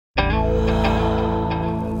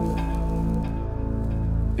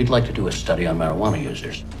We'd like to do a study on marijuana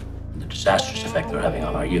users and the disastrous effect they're having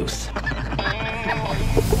on our youth.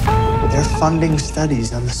 They're funding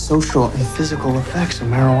studies on the social and physical effects of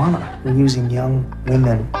marijuana. We're using young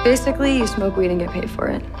women. Basically, you smoke weed and get paid for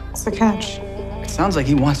it. What's the catch? It sounds like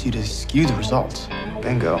he wants you to skew the results.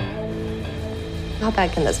 Bingo. How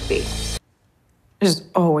bad can this be? There's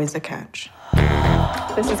always a catch.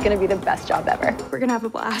 This is gonna be the best job ever. We're gonna have a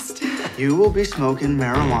blast. You will be smoking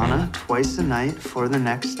marijuana twice a night for the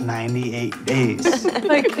next 98 days.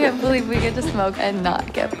 I can't believe we get to smoke and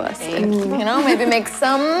not get busted. You know, maybe make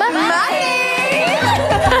some money!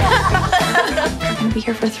 We're gonna be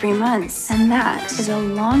here for 3 months, and that is a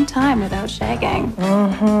long time without shagging.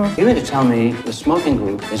 You mean to tell me the smoking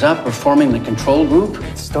group is outperforming the control group?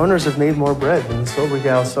 Stoners have made more bread than the sober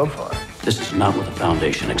gals so far. This is not what the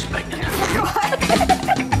Foundation expected.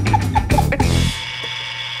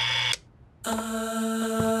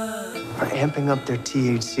 Are amping up their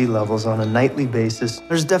THC levels on a nightly basis.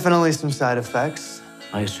 There's definitely some side effects.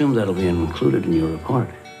 I assume that'll be included in your report.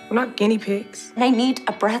 We're not guinea pigs. They need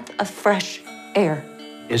a breath of fresh air.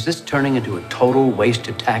 Is this turning into a total waste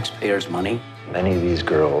of taxpayers' money? Many of these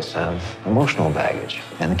girls have emotional baggage,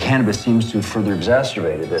 and the cannabis seems to have further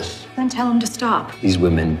exacerbated this. Then tell them to stop. These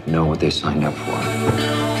women know what they signed up for.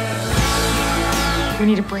 We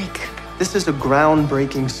need a break. This is a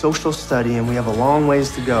groundbreaking social study, and we have a long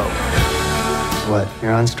ways to go. What,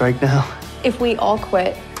 you're on strike now? If we all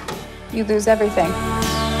quit, you lose everything.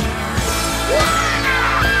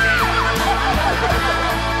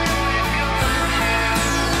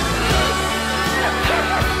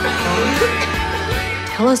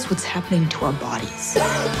 Tell us what's happening to our bodies.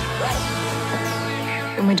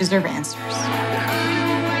 And we deserve answers.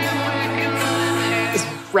 As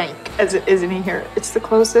rank as it is in here, it's the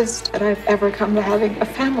closest that I've ever come to having a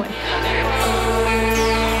family.